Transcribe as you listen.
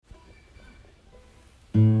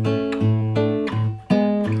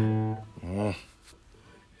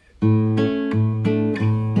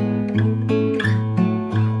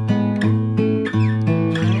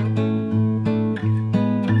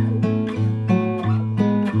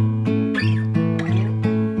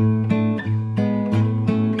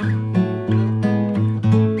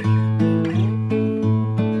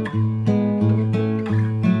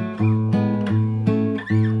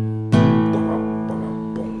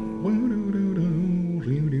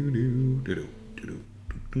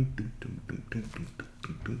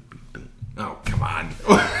Oh, come on.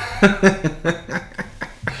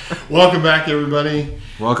 Welcome back, everybody.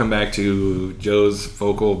 Welcome back to Joe's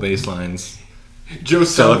vocal bass lines.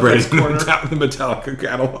 Joe's Celebrating the Metallica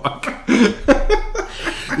catalog.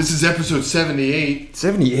 This is episode 78.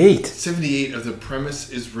 78? 78 of The Premise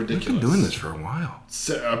is Ridiculous. We've been doing this for a while.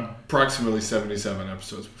 Approximately 77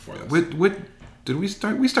 episodes before this. What did we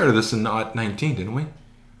start? We started this in 19, didn't we?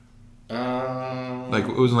 Like,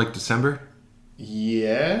 it was like December?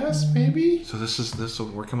 Yes, maybe? So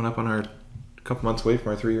we're coming up on our couple months away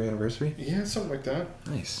from our 3-year anniversary? Yeah, something like that.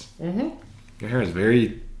 Nice. Mm-hmm. Your hair is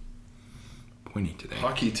very pointy today.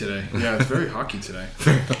 Hockey today. Yeah, it's very hockey today.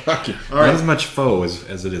 Hockey. All right. Not as much faux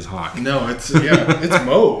as it is hawk. No, it's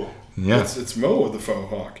Mo. Yeah. It's Mo with the faux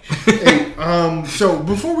hawk. Hey, so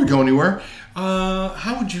before we go anywhere,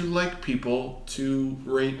 how would you like people to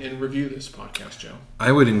rate and review this podcast, Joe?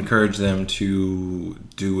 I would encourage them to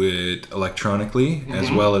do it electronically,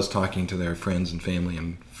 as well as talking to their friends and family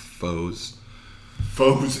and foes.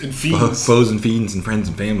 Foes and fiends. Foes and fiends and friends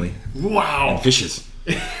and family. Wow. And fishes.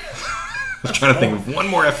 I was trying to think of one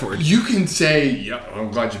more F word. You can say, yeah, I'm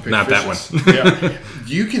glad you picked Not fishes. that one. Yeah.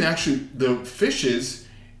 You can actually, the fishes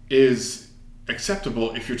is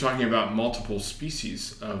acceptable if you're talking about multiple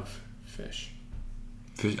species of fish.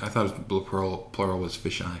 Fish, I thought plural was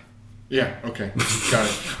fish eye. Yeah, okay. Got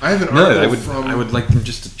it. I have an article I would like them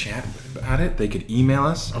just to chat about it. They could email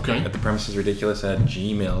us at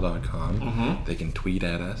thepremisesridiculous@gmail.com. Mm-hmm. They can tweet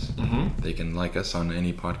at us. Mm-hmm. They can like us on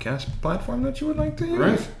any podcast platform that you would like to use.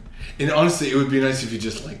 Right. And honestly, it would be nice if you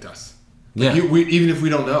just liked us. Yeah. Even if we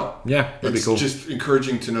don't know. Yeah, that'd be cool. It's just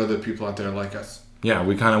encouraging to know that people out there like us. Yeah,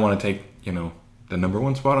 we kind of want to take, the number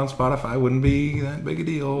one spot on Spotify wouldn't be that big a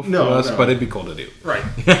deal for us, but it'd be cool to do. Right.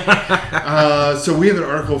 So we have an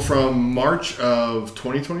article from March of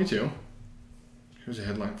 2022. Here's a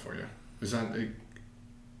headline for you. Is that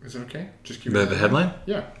okay? Just keep The headline?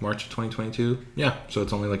 Yeah. March of 2022. Yeah, so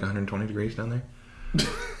it's only like 120 degrees down there.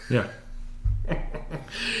 Yeah.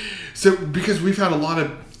 So, because we've had a lot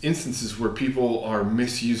of instances where people are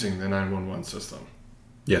misusing the 911 system.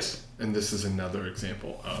 Yes. And this is another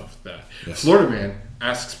example of that. Yes. Florida man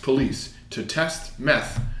asks police to test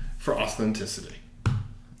meth for authenticity.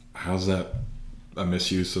 How's that a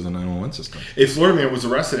misuse of the 911 system? A Florida man was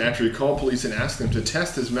arrested after he called police and asked them to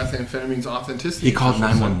test his methamphetamine's authenticity. He called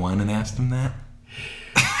 911 and asked them that?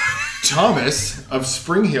 Thomas of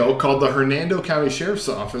Spring Hill called the Hernando County Sheriff's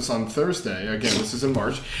Office on Thursday, again this is in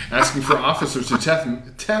March, asking for officers to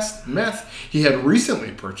test meth he had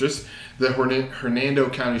recently purchased, the Hernando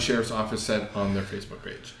County Sheriff's Office said on their Facebook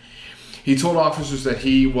page. He told officers that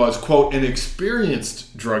he was, quote, an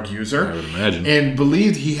experienced drug user. I would imagine. And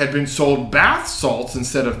believed he had been sold bath salts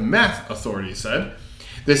instead of meth, authorities said.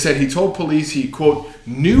 They said he told police he, quote,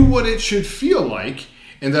 knew what it should feel like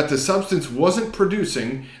and that the substance wasn't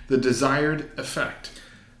producing the desired effect.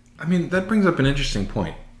 I mean, that brings up an interesting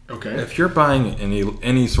point. Okay. If you're buying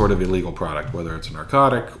any sort of illegal product, whether it's a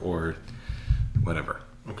narcotic or whatever.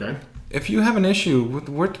 Okay. If you have an issue,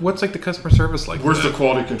 what's like the customer service like? Where's the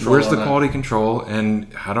quality control? Where's the quality control?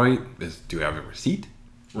 And how do I have a receipt?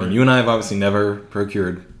 Right. And you and I have obviously never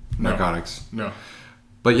procured narcotics. No.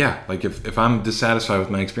 But yeah, like if I'm dissatisfied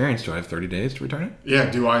with my experience, do I have 30 days to return it?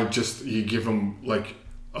 Yeah. Do I you give them like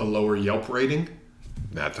a lower Yelp rating?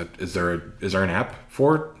 Is there an app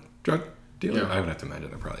for drug dealers? Yeah. I would have to imagine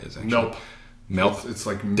there probably is. Actually. Nope. Melp. It's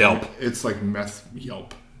like Delp. It's like meth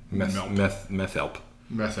Yelp. Meth help.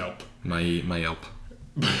 Meth help. My Yelp.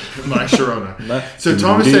 My Sharona. So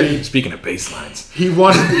Thomas said, speaking of baselines, he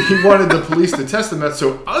wanted the police to test the meth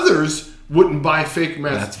so others wouldn't buy fake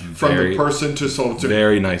meth from the person to sold it to.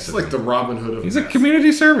 Very nice. It's like the Robin Hood of He's meth. a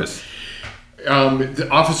community service. The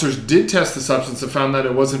officers did test the substance and found that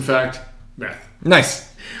it was in fact meth.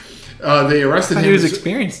 Nice. They arrested him. He was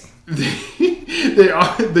experienced. The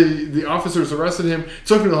officers arrested him,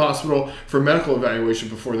 took him to the hospital for medical evaluation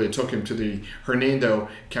before they took him to the Hernando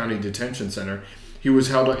County Detention Center. He was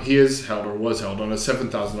held on a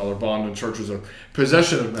 $7,000 bond on charges of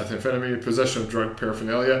possession of methamphetamine, possession of drug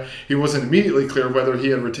paraphernalia. It wasn't immediately clear if he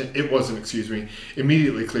had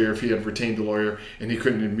retained a lawyer, and he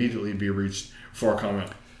couldn't immediately be reached for a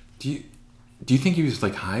comment. Do you think he was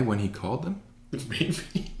like high when he called them?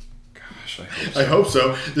 Maybe. Gosh, I hope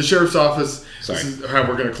so. The sheriff's office, this is how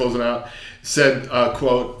we're going to close it out, said,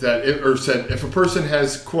 quote, said if a person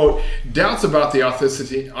has, quote, doubts about the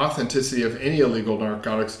authenticity of any illegal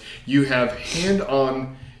narcotics you have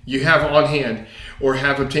on hand or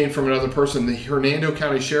have obtained from another person, the Hernando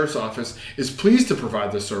County Sheriff's Office is pleased to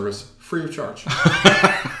provide this service free of charge.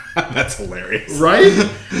 That's hilarious. Right?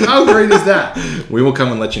 How great is that? We will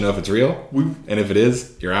come and let you know if it's real. And if it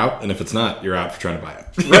is, you're out. And if it's not, you're out for trying to buy it.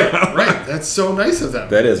 Right. That's so nice of them.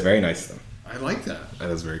 That is very nice of them. I like that. That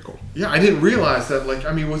is very cool. Yeah, I didn't realize that,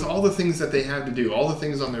 with all the things that they have to do, all the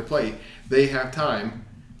things on their plate, they have time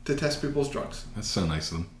to test people's drugs. That's so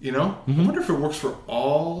nice of them. You know? Mm-hmm. I wonder if it works for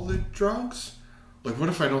all the drugs. Like, what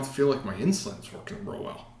if I don't feel like my insulin's working real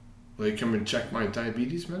well? Will they come and check my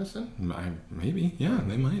diabetes medicine? Maybe. Yeah,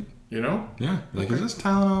 they might. You know? Yeah. Like, is this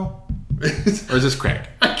Tylenol? Or is this crack?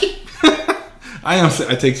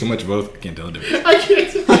 I take so much of both, I can't tell the difference. I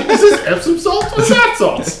can't. Is this Epsom salt or bath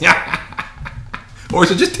salt? Yeah. Or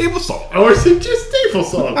is it just table salt? Or is it just table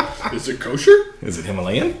salt? Is it kosher? Is it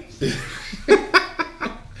Himalayan?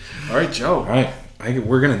 All right, Joe. All right.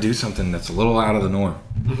 We're going to do something that's a little out of the norm.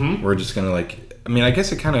 Mm-hmm. We're just going to I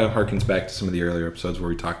guess it kind of harkens back to some of the earlier episodes where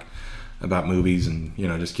we talk about movies and,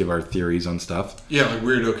 just give our theories on stuff. Yeah, like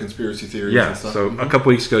weirdo conspiracy theories and stuff. So a couple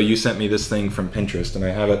weeks ago, you sent me this thing from Pinterest, and I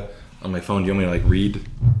have it on my phone. Do you want me to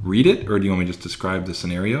read it, or do you want me to just describe the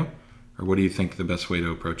scenario? Or what do you think the best way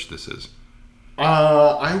to approach this is?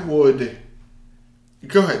 I would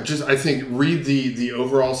go ahead. Just I think read the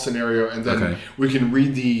overall scenario, and then we can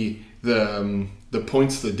read the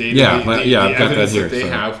points, the data, I've got that here. That they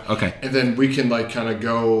have. Okay, and then we can kind of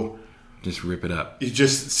go. Just rip it up. You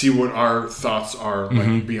just see what our thoughts are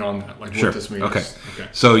beyond that, what this means. Okay.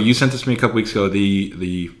 So you sent this to me a couple weeks ago.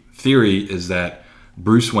 The theory is that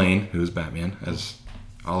Bruce Wayne, who is Batman, as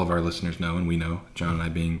all of our listeners know, and we know, John and I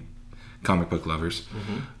being comic book lovers,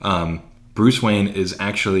 Bruce Wayne is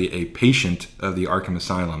actually a patient of the Arkham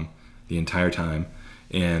Asylum the entire time,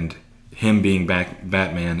 and him being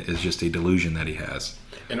Batman is just a delusion that he has.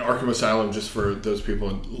 And Arkham Asylum, just for those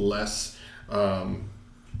people less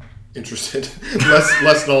interested,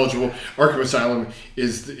 less knowledgeable, Arkham Asylum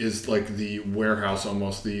is like the warehouse,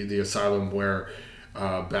 almost the asylum where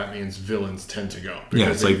Batman's villains tend to go.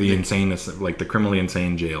 It's like the insane, like the criminally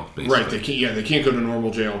insane jail, basically. Right, they can't go to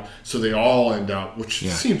normal jail, so they all end up, which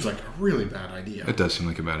seems like a really bad idea. It does seem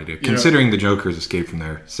like a bad idea, considering the Joker's escaped from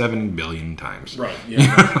there 7 billion times. Right,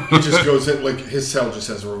 yeah. He just goes in, like, his cell just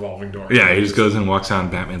has a revolving door. Yeah, he just goes in, walks out,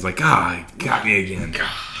 and Batman's like, he got me again.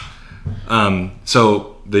 So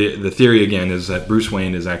the theory again is that Bruce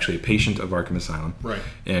Wayne is actually a patient of Arkham Asylum, right?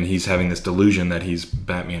 And he's having this delusion that he's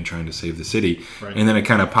Batman trying to save the city, right. And then it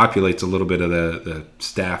kind of populates a little bit of the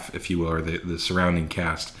staff, if you will, or the surrounding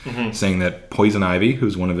cast, saying that Poison Ivy,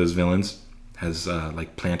 who's one of his villains, has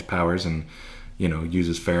like plant powers and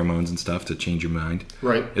uses pheromones and stuff to change your mind.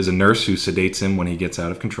 Right. Is a nurse who sedates him when he gets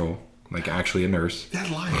out of control, like actually a nurse. That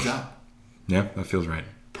lines up. Yeah, that feels right.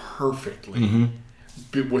 Perfectly. Mm-hmm.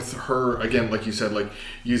 With her, again, like you said, like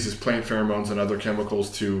uses plant pheromones and other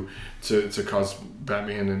chemicals to cause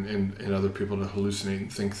Batman and other people to hallucinate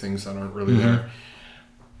and think things that aren't really there.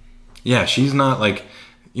 Yeah, she's not like,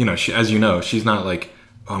 she's not like,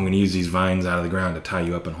 I'm going to use these vines out of the ground to tie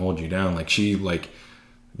you up and hold you down. Like she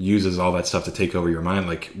uses all that stuff to take over your mind.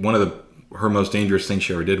 Like one of her most dangerous things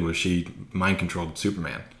she ever did was she mind controlled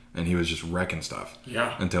Superman, and he was just wrecking stuff.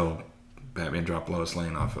 Yeah. Until Batman dropped Lois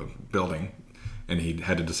Lane off a building. And he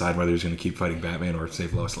had to decide whether he was going to keep fighting Batman or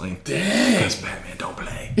save Lois Lane. Dang! Because Batman don't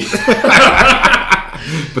play.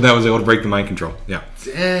 But that was able to break the mind control. Yeah.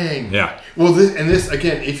 Dang. Yeah. Well, this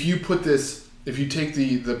again, if you take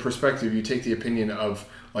the perspective, you take the opinion of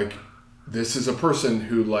like, this is a person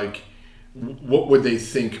who what would they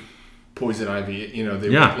think Poison Ivy? They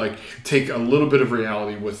would take a little bit of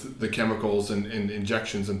reality with the chemicals and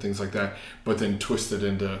injections and things like that, but then twist it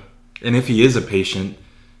into. And if he is a patient.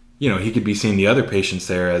 He could be seeing the other patients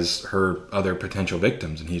there as her other potential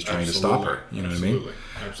victims, and he's trying to stop her. You know what I mean?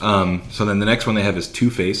 Absolutely. So then the next one they have is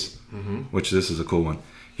Two-Face, which this is a cool one.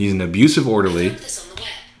 He's an abusive orderly.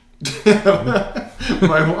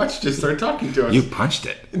 My watch just started talking to us. You punched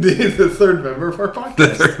it. The third member of our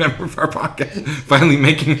podcast. Finally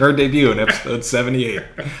making her debut in episode 78.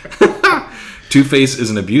 Two-Face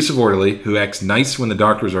is an abusive orderly who acts nice when the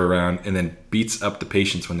doctors are around and then beats up the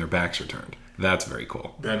patients when their backs are turned. That's very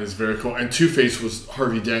cool. That is very cool. And Two-Face was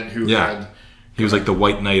Harvey Dent, who had... He was like the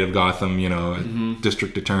White Knight of Gotham,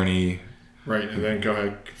 district attorney. Right, and then go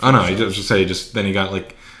ahead. Oh, no, I was just say, then he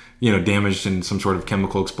got damaged in some sort of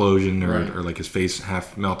chemical explosion or like his face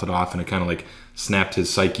half melted off, and it kind of snapped his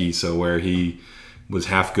psyche, so where he was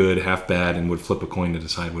half good, half bad, and would flip a coin to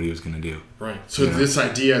decide what he was going to do. Right. So this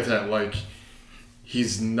idea that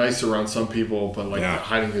he's nice around some people, but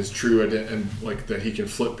hiding his true and that he can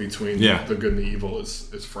flip between the good and the evil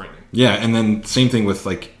is frightening. Yeah, and then same thing with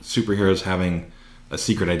superheroes having a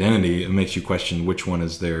secret identity. It makes you question which one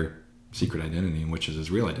is their secret identity, and which is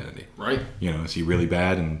his real identity. Right. You know, is he really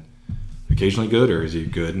bad and occasionally good, or is he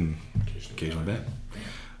good and occasionally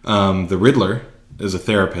bad? The Riddler is a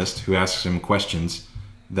therapist who asks him questions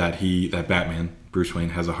that Batman, Bruce Wayne,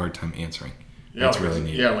 has a hard time answering. Yeah, that's really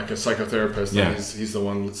neat. Yeah, like a psychotherapist. Yeah. He's the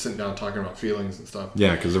one sitting down talking about feelings and stuff.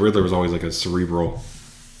 Yeah, because the Riddler was always like a cerebral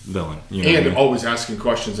villain. You know and what I mean? always asking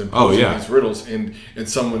questions and posing these riddles. And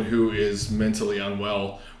someone who is mentally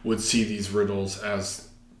unwell would see these riddles as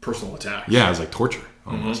personal attacks. Yeah, it's like torture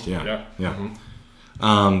almost. Mm-hmm. Yeah.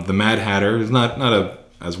 Mm-hmm. The Mad Hatter is not a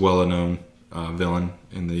as well known villain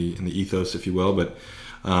in the ethos, if you will, but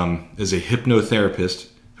is a hypnotherapist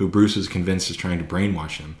who Bruce is convinced is trying to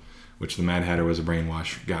brainwash him. Which the Mad Hatter was a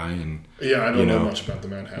brainwash guy, and I don't know much about the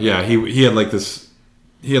Mad Hatter. Yeah, he had like this.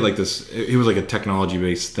 He was like a technology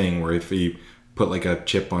based thing where if he put like a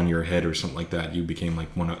chip on your head or something like that, you became like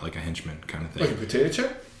a henchman kind of thing. Like a potato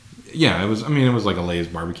chip? Yeah, it was. I mean, it was like a Lay's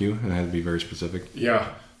barbecue. It had to be very specific.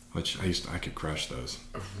 Yeah. Which I could crush those.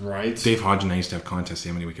 Right. Dave Hodge and I used to have contests to see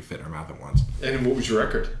how many we could fit in our mouth at once. And what was your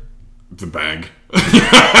record? The bag.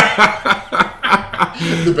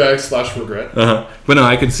 The bag / regret. Uh-huh. But no,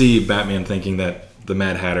 I could see Batman thinking that the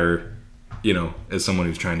Mad Hatter, you know, is someone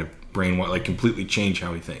who's trying to completely change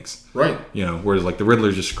how he thinks. Right. You know, whereas like the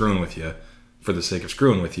Riddler's just screwing with you for the sake of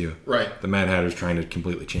screwing with you. Right. The Mad Hatter's trying to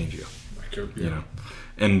completely change you. Yeah. You know.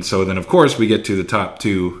 And so then of course we get to the top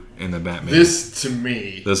two in the Batman. This to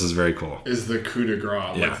me is very cool. Is the coup de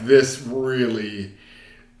grace. Yeah. Like this really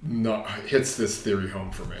hits this theory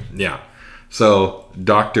home for me. Yeah. So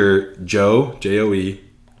Dr. Joe, J-O-E,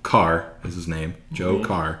 Carr is his name, Joe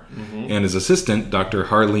Carr, and his assistant, Dr.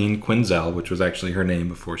 Harleen Quinzel, which was actually her name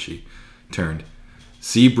before she turned,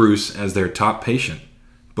 see Bruce as their top patient,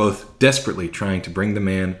 both desperately trying to bring the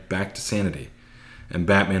man back to sanity, and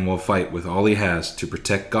Batman will fight with all he has to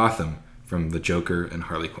protect Gotham from the Joker and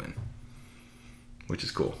Harley Quinn, which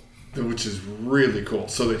is cool. Which is really cool,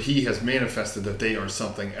 so that he has manifested that they are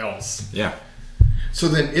something else. Yeah. So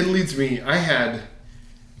then it leads me. I had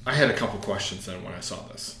a couple questions then when I saw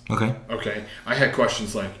this. Okay. I had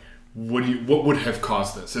questions like, what would have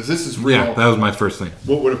caused this? If this is real, yeah, that was my first thing.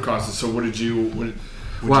 What would have caused this? So what did you?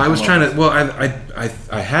 I was trying to. Well,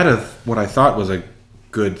 I had what I thought was a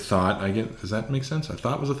good thought. Does that make sense? I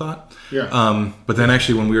thought it was a thought. Yeah. But then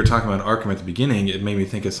actually, when we were talking about Arkham at the beginning, it made me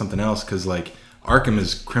think of something else because like Arkham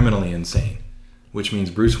is criminally insane, which means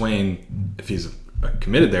Bruce Wayne, if he's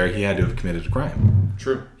committed there, he had to have committed a crime.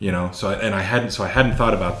 True. You know, I hadn't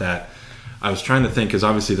thought about that. I was trying to think because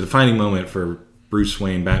obviously the defining moment for Bruce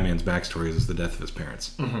Wayne, Batman's backstory is the death of his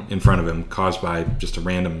parents in front of him, caused by just a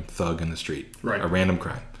random thug in the street, right? A random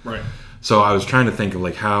crime, right? So I was trying to think of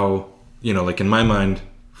like how, you know, like in my mind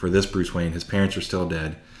for this Bruce Wayne, his parents are still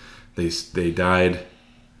dead. They died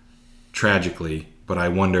tragically, but I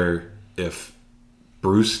wonder if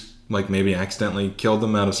Bruce like maybe accidentally killed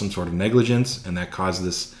them out of some sort of negligence, and that caused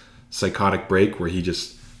this psychotic break where he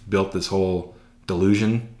just built this whole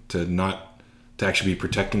delusion to actually be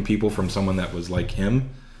protecting people from someone that was like him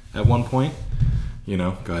at one point. You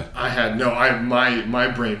know, go ahead. My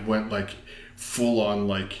brain went like full on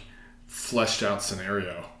like fleshed out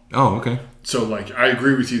scenario. Oh, okay. So like I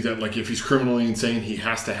agree with you that like if he's criminally insane, he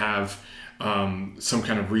has to have some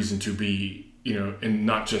kind of reason to be, you know, and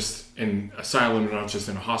not just in asylum, not just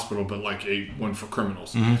in a hospital, but like one for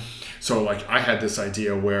criminals. Mm-hmm. So like I had this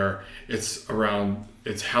idea where it's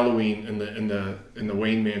Halloween in the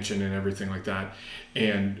Wayne mansion and everything like that,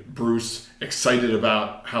 and Bruce, excited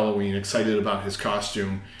about Halloween, excited about his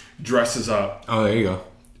costume, dresses up. Oh, there you go.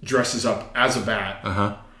 Dresses up as a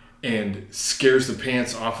bat, and scares the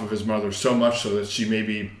pants off of his mother so much so that she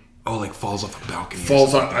maybe falls off a balcony.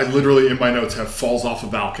 I literally in my notes have falls off a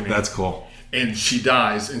balcony. That's cool. And she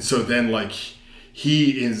dies, and so then like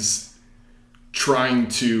he is trying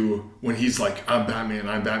to, when he's like I'm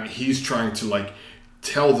Batman, he's trying to like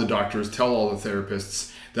tell the doctors, tell all the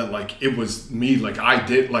therapists that like it was me, like I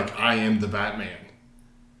am the Batman.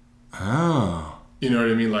 Oh. You know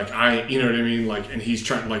what I mean? Like and he's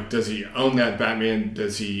trying, like, does he own that Batman?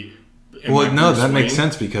 Does he? Well, no, that makes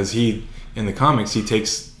sense because in the comics he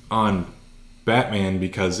takes on Batman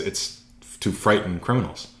because it's to frighten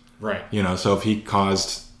criminals. Right. You know, so if he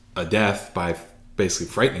caused a death by basically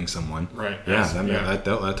frightening someone. Right.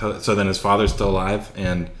 Yeah. So then his father's still alive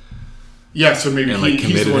and. Yeah, so maybe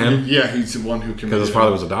he's the one him. He's the one who committed him. Because his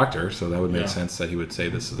father was a doctor, so that would make sense that he would say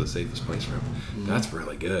this is the safest place for him. Mm-hmm. That's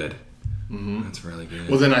really good. Mm-hmm. That's really good.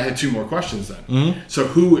 Well, then I had two more questions then. Mm-hmm. So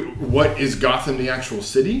what is Gotham, the actual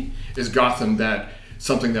city? Is Gotham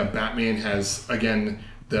something that Batman has, again,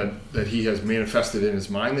 that he has manifested in his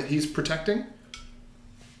mind that he's protecting?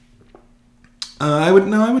 I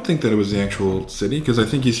would think that it was the actual city, because I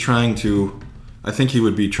think he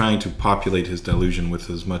would be trying to populate his delusion with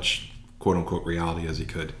as much quote unquote reality as he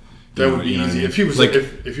could. That would be easy. I mean? If he was like,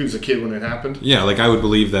 if he was a kid when it happened. Yeah, like I would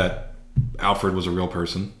believe that Alfred was a real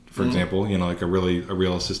person, for example, like a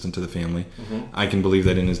real assistant to the family. I can believe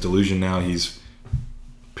that in his delusion now he's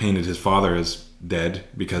painted his father as dead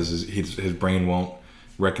because his brain won't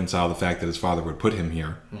reconcile the fact that his father would put him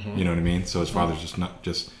here. You know what I mean? So his father's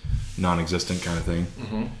just non-existent kind of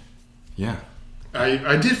thing. Yeah.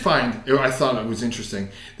 I did find, I thought it was interesting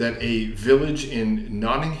that a village in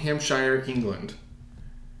Nottinghamshire, England,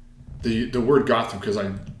 the word Gotham, because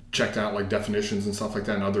I checked out like definitions and stuff like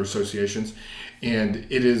that and other associations, and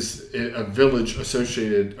it is a village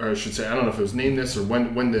associated, or I should say, I don't know if it was named this or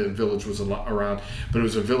when the village was around, but it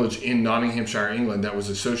was a village in Nottinghamshire, England that was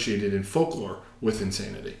associated in folklore with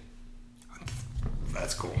insanity.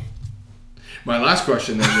 That's cool. My last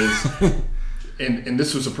question then is, and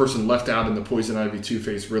this was a person left out in the Poison Ivy,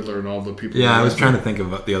 Two-Face, Riddler, and all the people. Yeah, I was trying to think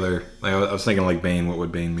of the other. Like, I was thinking like Bane. What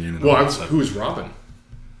would Bane mean? Who is Robin?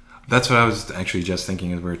 That's what I was actually just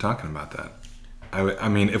thinking as we were talking about that. I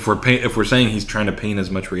mean, if we're saying he's trying to paint as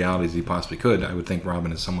much reality as he possibly could, I would think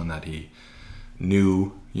Robin is someone that he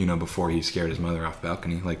knew, before he scared his mother off the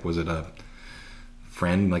balcony. Like, was it a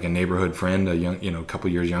friend, like a neighborhood friend, a young, couple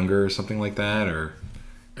years younger or something like that, or?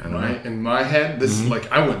 In my head, this is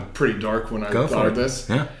like, I went pretty dark when I thought of this.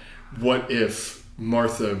 Yeah. What if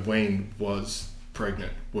Martha Wayne was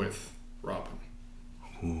pregnant with Robin?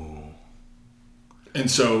 Ooh. And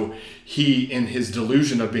so he, in his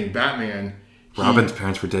delusion of being Batman, Robin's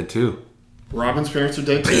parents were dead too. Robin's parents are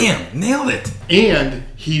dead too. Bam! Nailed it. And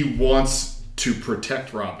he wants to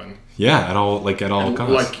protect Robin. Yeah, at all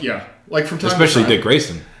costs. Like from time especially to time, Dick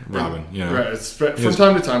Grayson, Robin. Right. From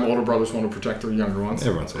time to time, older brothers want to protect their younger ones.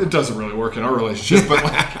 It doesn't really work in our relationship, but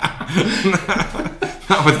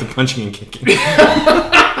not with the punching and kicking.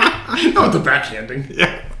 Not with the backhanding.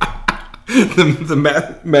 Yeah.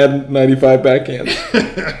 the Mad 95 backhand.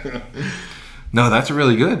 No, that's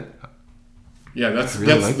really good. Yeah, that's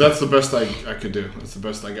the best I could do. That's the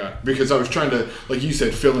best I got, because I was trying to, like you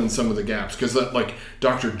said, fill in some of the gaps, because like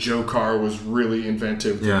Dr. Joe Carr was really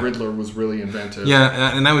inventive. The Riddler was really inventive.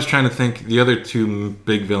 Yeah, and I was trying to think, the other two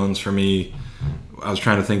big villains for me, I was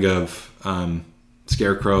trying to think of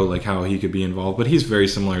Scarecrow, like how he could be involved, but he's very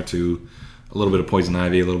similar to a little bit of Poison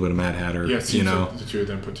Ivy, a little bit of Mad Hatter. Yeah, the two of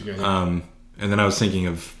them put together. And then I was thinking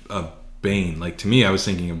of Bane. Like, to me, I was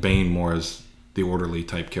thinking of Bane more as the orderly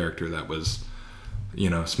type character that was,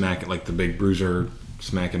 smacking, like the big bruiser,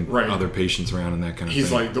 smacking other patients around and that kind of thing. He's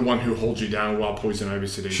like the one who holds you down while Poison Ivy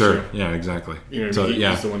sedates you. Sure, yeah, exactly. He's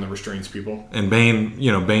the one that restrains people. And Bane,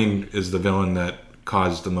 Bane is the villain that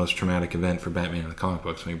caused the most traumatic event for Batman in the comic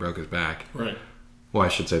books when he broke his back. Right. Well, I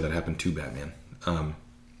should say that happened to Batman.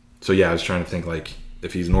 So yeah, I was trying to think, like,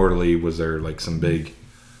 if he's an orderly, was there like some big,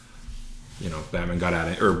 Batman got out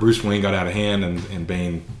of, or Bruce Wayne got out of hand, and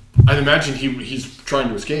Bane. I'd imagine he's trying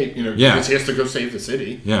to escape, because he has to go save the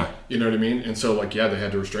city. Yeah. You know what I mean? And so, like, they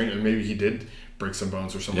had to restrain him. Maybe he did break some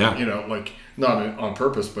bones or something. Yeah. Like, not on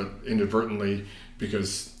purpose, but inadvertently,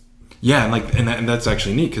 because... Yeah, and that's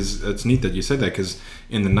actually neat, because it's neat that you said that, because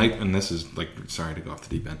in the night, and this is, like, sorry to go off the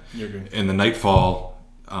deep end. You're good. In the Nightfall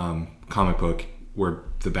comic book, where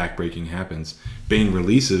the backbreaking happens, Bane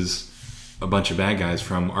releases a bunch of bad guys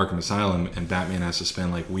from Arkham Asylum, and Batman has to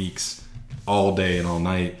spend, like, weeks, all day and all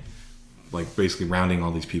night, like, basically rounding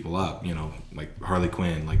all these people up, like Harley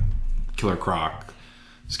Quinn, like Killer Croc,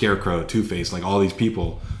 Scarecrow, Two-Face, like all these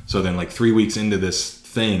people. So then, like, 3 weeks into this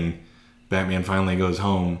thing, Batman finally goes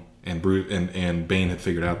home, and Bane had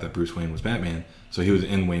figured out that Bruce Wayne was Batman, so he was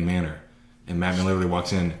in Wayne Manor, and Batman literally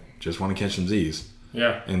walks in, just want to catch some Z's.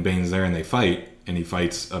 Yeah. And Bane's there, and they fight, and he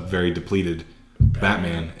fights a very depleted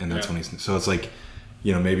Batman, and that's when he's... So it's like,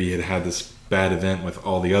 maybe he had this bad event with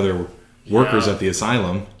all the other workers at the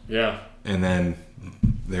asylum. Yeah. And then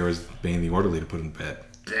there was Bane the Orderly to put in bed.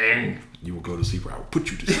 Dang. You will go to sleep, or I will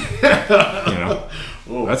put you to sleep.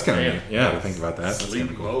 Oh, that's kind of neat. Yeah, to think about that.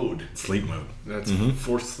 Sleep mode. Sleep mode. That's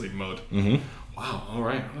forced sleep mode. Mm-hmm. Wow. All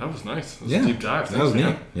right. That was nice. That was a deep dive. That was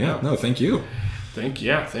neat. Yeah. No, thank you. Thank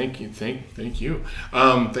you. Thank you. Thank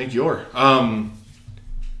your.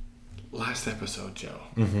 Last episode, Joe.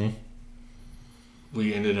 Mm-hmm.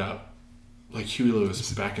 We ended up like Huey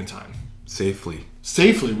Lewis back in time. Safely.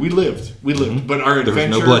 We lived. Mm-hmm. But our adventure... There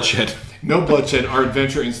was no bloodshed. No bloodshed. Our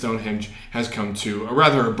adventure in Stonehenge has come to a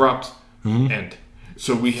rather abrupt end.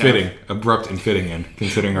 So we have... Abrupt and fitting end,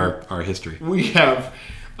 considering our history. We have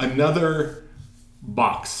another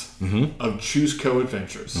box of ChooseCo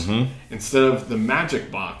Adventures. Instead of the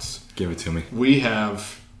Magic Box... Give it to me. We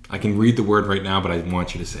have... I can read the word right now, but I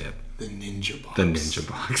want you to say it. The Ninja Box. The Ninja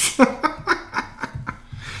Box.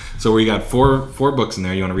 So we got four books in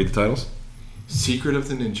there. You want to read the titles? Secret of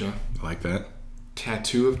the Ninja. I like that.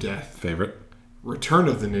 Tattoo of Death. Favorite. Return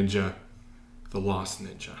of the Ninja. The Lost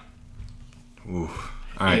Ninja. Ooh.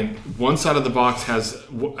 All right. And one side of the box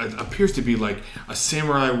appears to be like a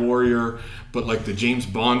samurai warrior, but like the James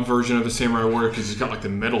Bond version of a samurai warrior because he's got like the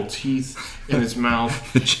metal teeth in his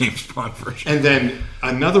mouth. The James Bond version. And then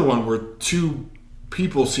another one where two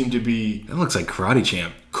people seem to be... That looks like Karate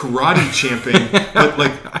Champ. Karate champing, but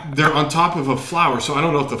like they're on top of a flower. So I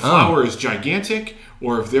don't know if the flower is gigantic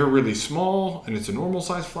or if they're really small and it's a normal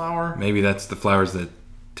size flower. Maybe that's the flowers that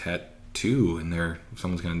tattoo and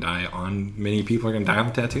someone's going to die on. Many people are going to die on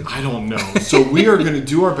the tattoo. I don't know. So we are going to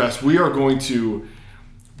do our best. We are going to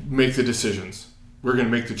make the decisions. We're going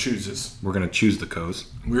to make the chooses. We're going to choose the co's.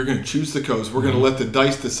 We're going to choose the co's. We're going to let the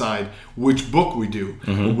dice decide which book we do,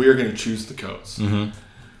 but we are going to choose the co's. Mm-hmm.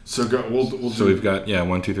 So we'll do. So we've got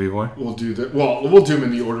 1, 2, 3, 4. We'll do that. Well, we'll do them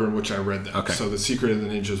in the order in which I read them. Okay. So the Secret of the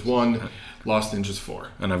Ninjas 1, Lost Ninjas 4.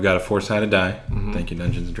 And I've got a 4-sided die. Mm-hmm. Thank you,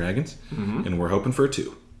 Dungeons and Dragons. Mm-hmm. And we're hoping for a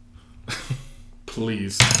 2.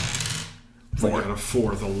 Please. 4. We got a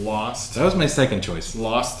 4. The Lost. That was my second choice.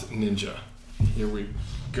 Lost Ninja. Here we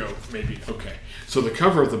go. Maybe. Okay. So the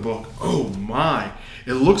cover of the book. Oh my!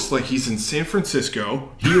 It looks like he's in San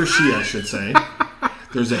Francisco. He or she, I should say.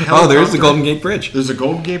 There's a helicopter. Oh, there's the Golden Gate Bridge. There's a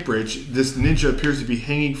Golden Gate Bridge. This ninja appears to be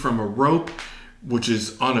hanging from a rope, which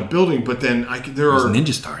is on a building. But then there's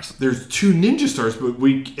ninja stars. There's 2 ninja stars, but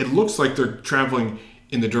it looks like they're traveling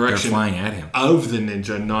in the direction they're flying at him of the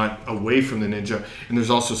ninja, not away from the ninja. And there's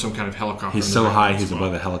also some kind of helicopter. He's so high, he's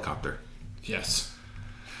above a helicopter. Yes.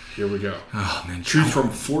 Here we go. Oh man! Choose from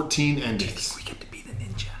 14 endings. Do you think we get to be the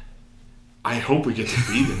ninja? I hope we get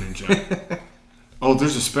to be the ninja. Oh,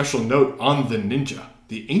 there's a special note on the ninja.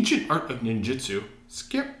 The ancient art of ninjutsu.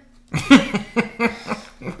 Skip.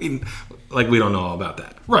 We don't know all about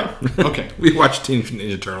that. Right. Okay. We watched Teenage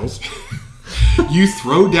Ninja Turtles. You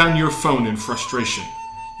throw down your phone in frustration.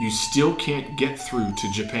 You still can't get through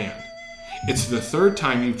to Japan. It's the 3rd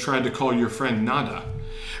time you've tried to call your friend Nada,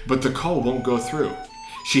 but the call won't go through.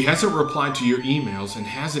 She hasn't replied to your emails and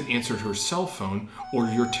hasn't answered her cell phone or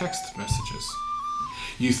your text messages.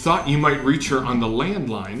 You thought you might reach her on the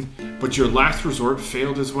landline, but your last resort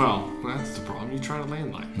failed as well. Well, that's the problem. You tried a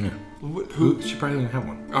landline. Yeah. She probably doesn't have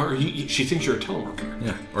one. Or she thinks you're a telemarketer.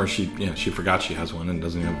 Yeah. Or she forgot she has one and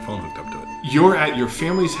doesn't even have a phone hooked up to it. You're at your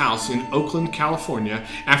family's house in Oakland, California,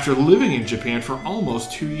 after living in Japan for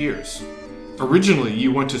almost 2 years. Originally,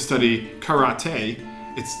 you went to study karate.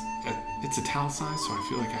 It's italicized, so I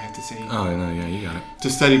feel like I have to say... Oh, no, yeah, you got it. To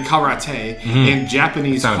study karate and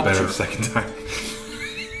Japanese culture. Sounded better the second time.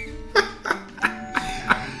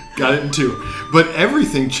 Got it in 2. But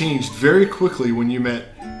everything changed very quickly when you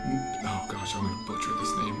met... Oh, gosh, I'm going to butcher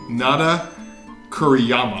this name. Nada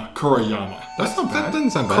Kuriyama. That's not bad. That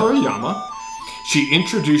doesn't sound bad. Kuriyama. She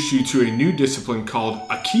introduced you to a new discipline called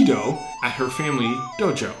Aikido at her family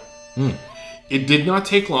dojo. It did not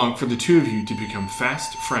take long for the 2 of you to become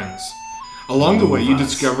fast friends. Along the way, you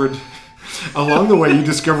discovered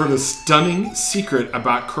a stunning secret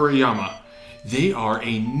about Kuriyama. They are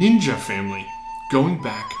a ninja family, going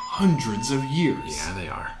back hundreds of years. Yeah, they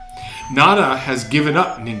are. Nada has given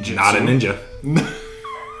up ninjutsu. Not a ninja.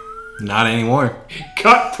 Not anymore.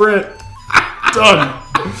 Cut print. Done.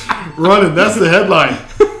 Running. That's the headline.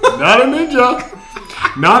 Not a ninja.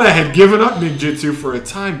 Nada had given up ninjutsu for a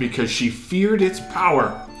time because she feared its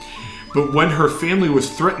power. But when her family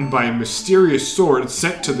was threatened by a mysterious sword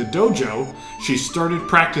sent to the dojo, she started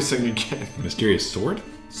practicing again. Mysterious sword?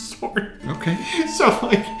 Sword. Okay. So,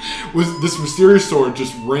 was this mysterious sword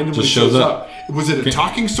just randomly shows up? Was it a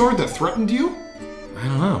talking sword that threatened you? I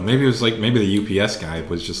don't know. Maybe it was maybe the UPS guy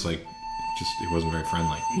was just he wasn't very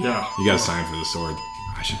friendly. Yeah. You got to sign for the sword.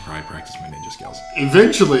 I should probably practice my ninja skills.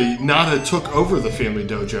 Eventually, Nada took over the family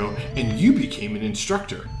dojo, and you became an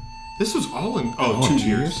instructor. This was all in 2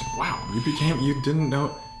 years. Wow. You didn't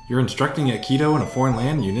know, you're instructing Aikido in a foreign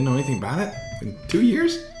land and you didn't know anything about it? In 2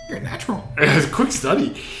 years? You're a natural. It's a quick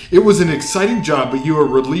study. It was an exciting job, but you are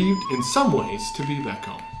relieved in some ways to be back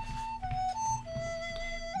home.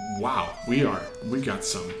 Wow. We got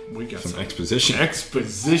some exposition.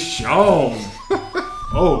 Exposition.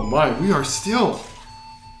 Oh my, we are still.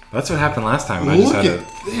 That's what happened last time. Look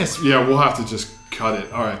at this. Yeah, we'll have to just cut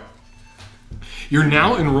it. All right. You're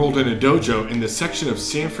now enrolled in a dojo in the section of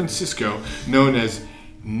San Francisco known as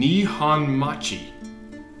Nihonmachi,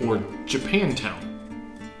 or Japantown.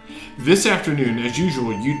 This afternoon, as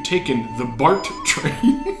usual, you'd taken the BART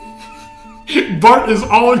train Bart is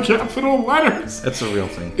all in capital letters. That's a real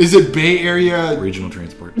thing. Is it Bay Area? Regional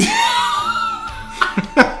transport.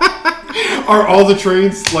 Are all the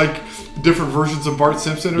trains like different versions of Bart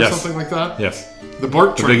Simpson or Yes. something like that? Yes. The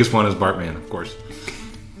Bart The train. biggest one is Bartman, of course.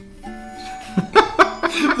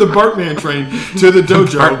 The Bartman train to the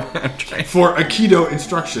dojo Bartman train. for Aikido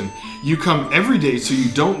instruction. You come every day so you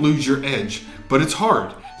don't lose your edge, but it's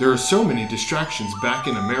hard. There are so many distractions back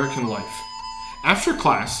in American life. After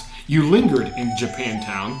class, you lingered in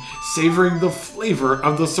Japantown, savoring the flavor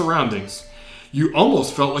of the surroundings. You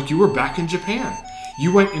almost felt like you were back in Japan.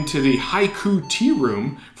 You went into the haiku tea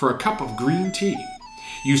room for a cup of green tea.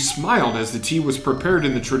 You smiled as the tea was prepared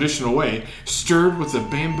in the traditional way, stirred with a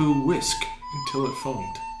bamboo whisk until it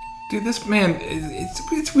foamed. Dude, this man,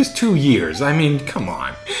 it was 2 years. I mean, come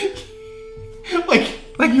on. Like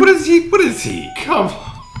What is he? What is he? come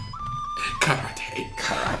on. Karate.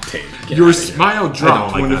 Karate. Your smile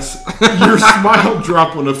dropped like when your smile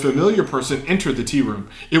dropped when a familiar person entered the tea room.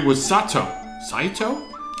 It was Sato. Saito?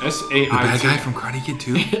 S-A-I-T. The bad guy from Karate Kid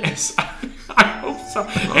 2? I hope so.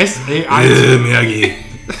 S-A-I-T. Miyagi.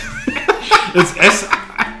 It's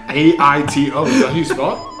S-A-I-T-O. Is that how you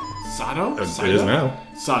spell it? Sato? It is now.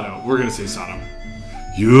 Sato. We're going to say Sato.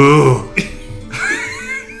 You.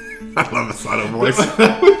 I love the Sato voice.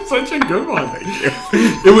 That was such a good one. Thank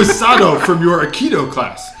you. It was Sato from your Aikido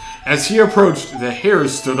class. As he approached, the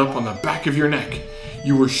hairs stood up on the back of your neck.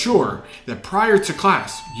 You were sure that prior to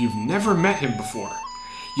class, you've never met him before.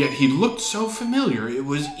 Yet he looked so familiar, it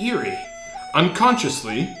was eerie.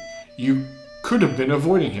 Unconsciously, you could have been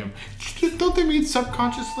avoiding him. Don't they mean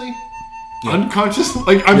subconsciously? Yeah. Unconsciously?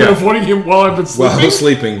 Like, I've been avoiding him while I've been sleeping? While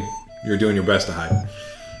sleeping, you're doing your best to hide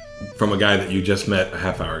from a guy that you just met a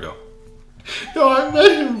half hour ago. No, I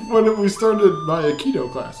met him when we started my Aikido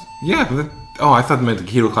class. Yeah, but I thought you meant the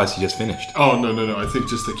keto class you just finished. Oh, no. I think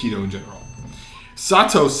just Aikido in general.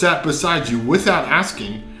 Sato sat beside you without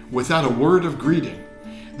asking, without a word of greeting.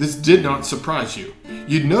 This did not surprise you.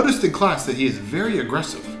 You'd noticed in class that he is very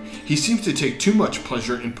aggressive. He seems to take too much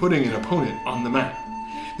pleasure in putting an opponent on the mat.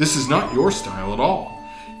 This is not your style at all.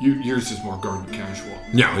 Yours is more guard casual.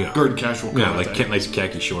 Yeah. Guard casual. Yeah, karate. like nice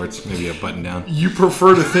khaki shorts, maybe a button down. You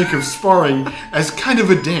prefer to think of sparring as kind of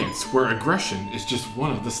a dance where aggression is just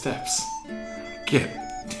one of the steps. Get.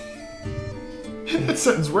 That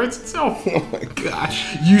sentence writes itself. Oh my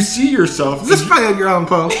gosh. You see yourself. Is this by Edgar Allan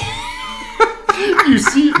Poe?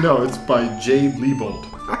 No, it's by Jay Leibold.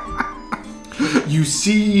 You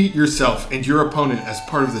see yourself and your opponent as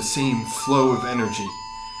part of the same flow of energy.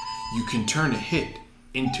 You can turn a hit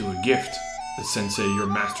into a gift, the sensei, your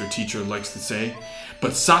master teacher, likes to say.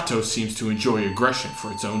 But Sato seems to enjoy aggression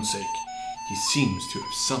for its own sake. He seems to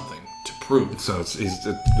have something to prove. So this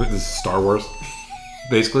is Star Wars,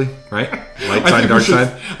 basically, right? Light side, dark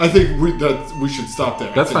side. I think we should stop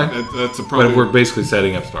there. That's fine. That's a problem. But we're basically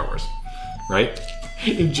setting up Star Wars, right?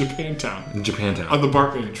 In Japantown. In Japantown. On the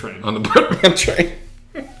Bartman train. On the Bartman train.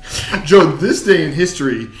 Joe, this day in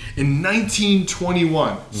history, in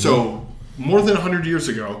 1921, so more than 100 years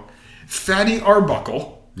ago, Fatty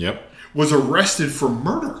Arbuckle was arrested for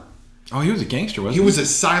murder. Oh, he was a gangster, wasn't he? He was a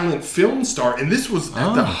silent film star, and this was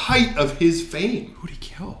at the height of his fame. Who'd he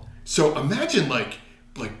kill? So imagine like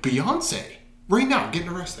Beyonce right now getting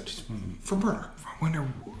arrested for murder. I wonder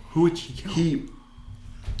who would he kill?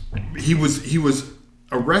 He was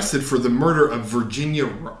arrested for the murder of Virginia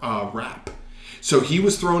Rapp. So he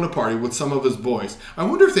was throwing a party with some of his boys. I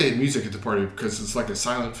wonder if they had music at the party because it's like a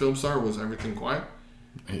silent film star. Was everything quiet?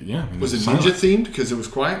 Yeah. I mean, was it silent. ninja themed because it was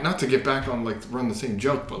quiet? Not to get back on run the same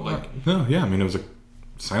joke, but no, yeah. I mean, it was a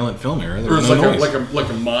silent film era. There was no like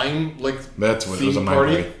a mime that's what it was, a mime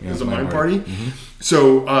party. party. Yeah, it was a mime party. Mm-hmm.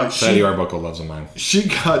 So Fatty Arbuckle loves a mime. She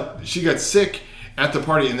got sick at the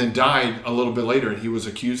party and then died a little bit later. He was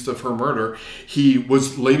accused of her murder. He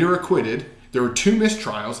was later acquitted. There were 2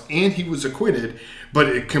 mistrials, and he was acquitted, but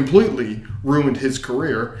it completely ruined his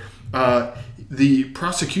career. The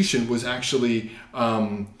prosecution was actually,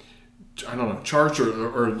 charged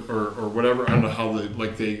or whatever. I don't know how they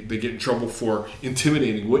get in trouble for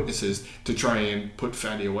intimidating witnesses to try and put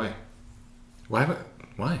Fatty away. Why?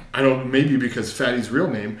 I don't. Maybe because Fatty's real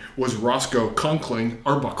name was Roscoe Conkling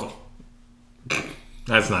Arbuckle.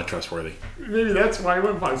 That's not trustworthy. Maybe that's why I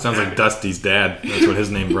went by Sounds Fatty. like Dusty's dad. That's what his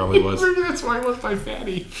name probably was. Maybe that's why I went by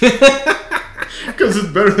Fatty. Because it's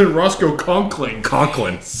better than Roscoe Conkling.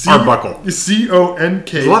 Conklin. Arbuckle.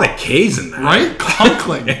 C-O-N-K. There's a lot of K's in that. Right?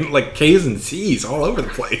 Conkling. And like K's and C's all over the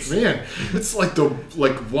place. Man, it's like the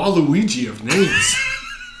Waluigi of names.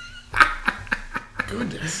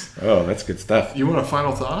 Goodness. Oh, that's good stuff. You want a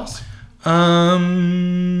final thought?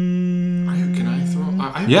 Can Can I throw?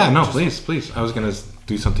 Please. I was gonna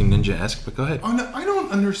do something ninja-esque, but go ahead. Oh, no, I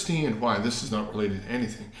don't understand why this is not related to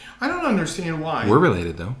anything. I don't understand why. We're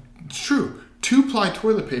related, though. It's true. 2-ply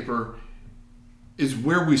toilet paper is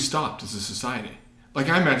where we stopped as a society. Like,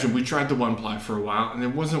 I imagine we tried the 1-ply for a while, and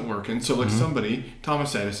it wasn't working. So, like, somebody,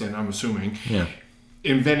 Thomas Edison, I'm assuming,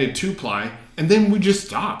 invented 2-ply, and then we just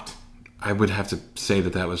stopped. I would have to say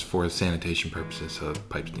that was for sanitation purposes, so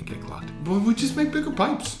pipes didn't get clogged. Well, we just make bigger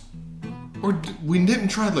pipes. Or we didn't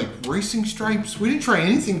try, like, racing stripes. We didn't try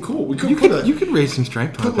anything cool. We couldn't You could racing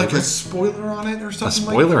stripe. Put, like, a spoiler on it or something. A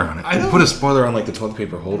spoiler like on it. Put a spoiler on, like, the toilet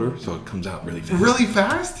paper holder so it comes out really fast. Really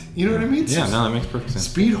fast? You know what I mean? Yeah, no, that makes perfect sense.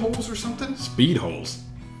 Speed holes or something? Speed holes.